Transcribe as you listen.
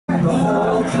the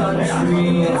whole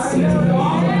country at sea.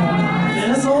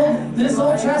 This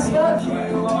old chestnut?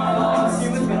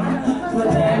 But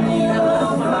then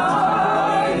you'll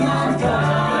find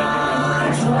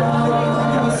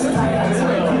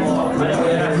that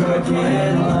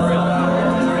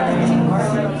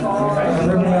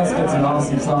everybody else gets an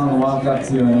awesome song to walk up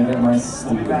to, and I get my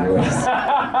stupid voice.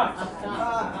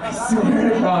 I swear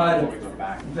to God.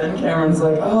 Then Cameron's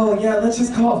like, oh yeah, let's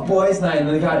just call it Boys Night, and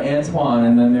then they got Antoine,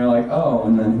 and then they're like, oh,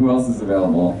 and then who else is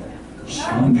available?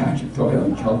 Sean, Patrick Doyle,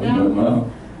 and Kelvin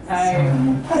Monroe.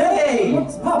 Hey!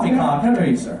 Poppycock, how are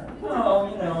you, sir? Oh,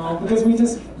 you know, because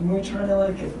we're trying to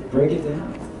like break it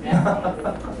down.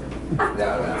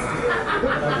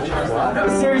 No,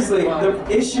 seriously, the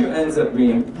issue ends up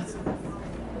being.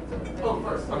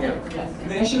 Okay.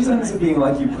 The issue ends up being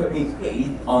like you put me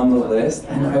 8th on the list,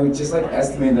 and I would just like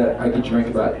estimate that I could drink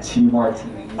about 2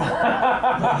 martinis. At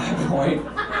that point,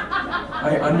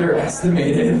 I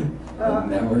underestimated,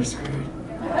 and now we're screwed.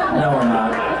 No, we're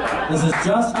not. This is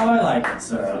just how I like it,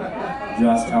 sir.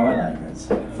 Just how I like it.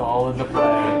 It's all in the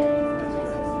play.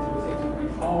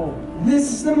 Oh,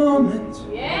 this is the moment.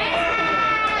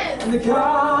 Yes! And the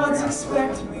gods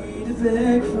expect me to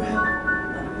beg for help.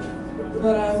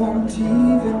 But I won't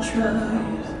even try.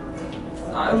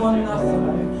 I want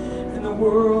nothing in the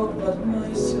world but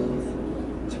myself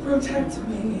to protect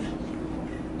me.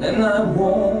 And I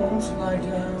won't lie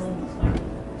down,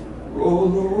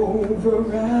 roll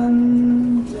over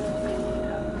and die.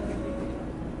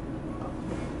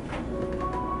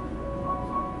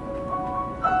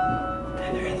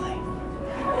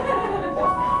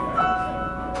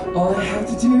 All I have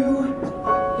to do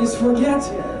is forget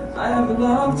I ever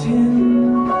loved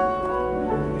him.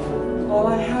 All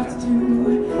I have to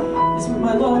do is put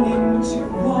my longing to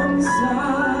one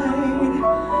side.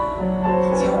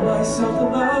 Tell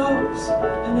myself that love's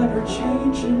an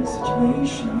ever-changing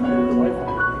situation.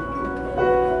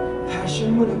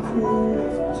 Passion would have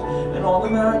cooled and all the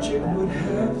magic would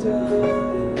have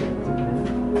died.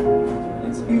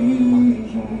 It's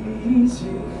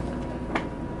easy.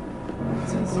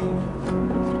 It's easy.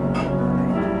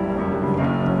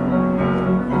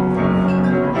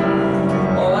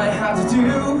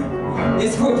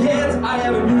 Is forget I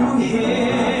ever knew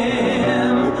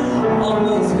him on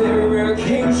those very rare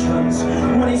occasions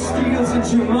when he steals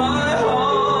into my heart.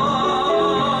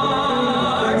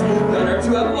 Better to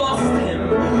have lost him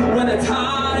when the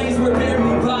ties were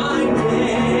very binding.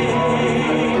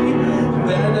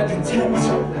 Better the contempt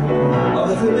of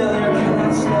the familiar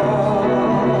cannot start.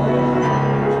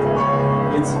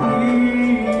 It's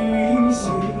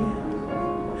easy.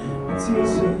 It's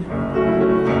easy.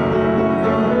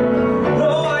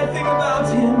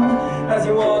 As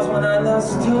he was when I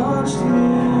last touched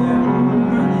him,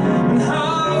 and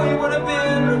how he would have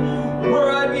been where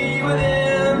I'd be with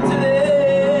him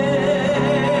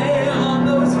today. On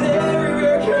those very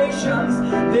rare occasions,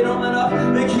 they don't let up,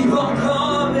 they keep on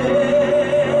coming.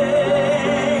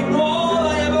 All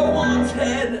I ever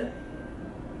wanted.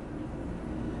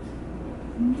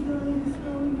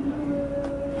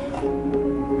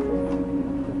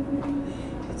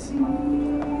 It's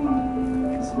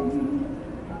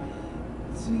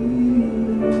easy.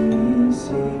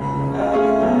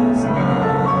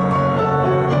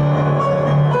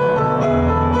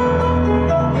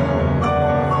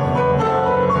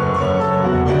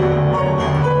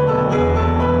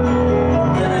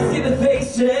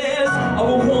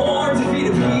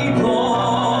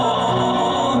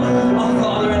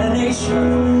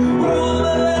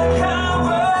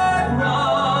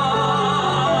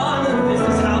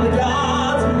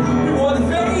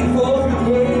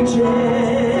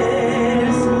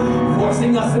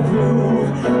 Us to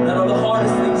prove that all the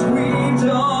hardest things we've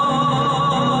done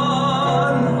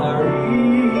are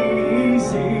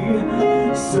easy,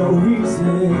 so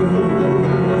easy.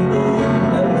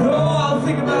 And though I'll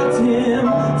think about him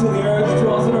till the earth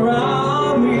draws it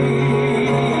around me,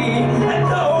 and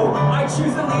though I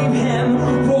choose to leave him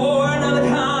for another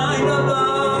kind of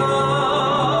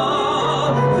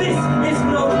love, this is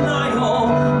no denial,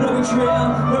 no betrayal,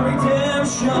 no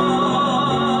redemption.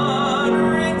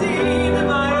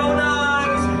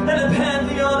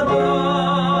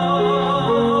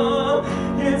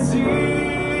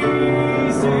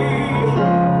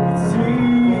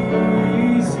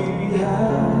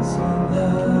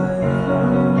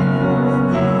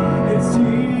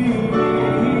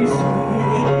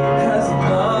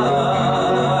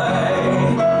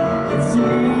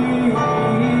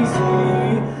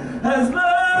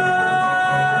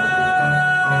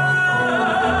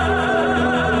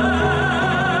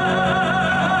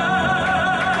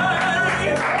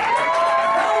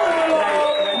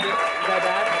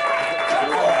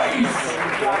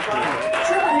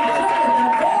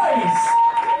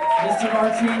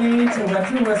 Martini to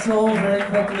wet your whistle very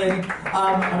quickly.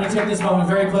 I'm going to take this moment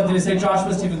very quickly to say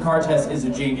Joshua Stephen Kartes is a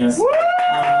genius.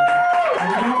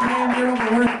 And we don't pay him here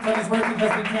over work, but he's working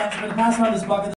because we can't. So I'm going to pass around this bucket.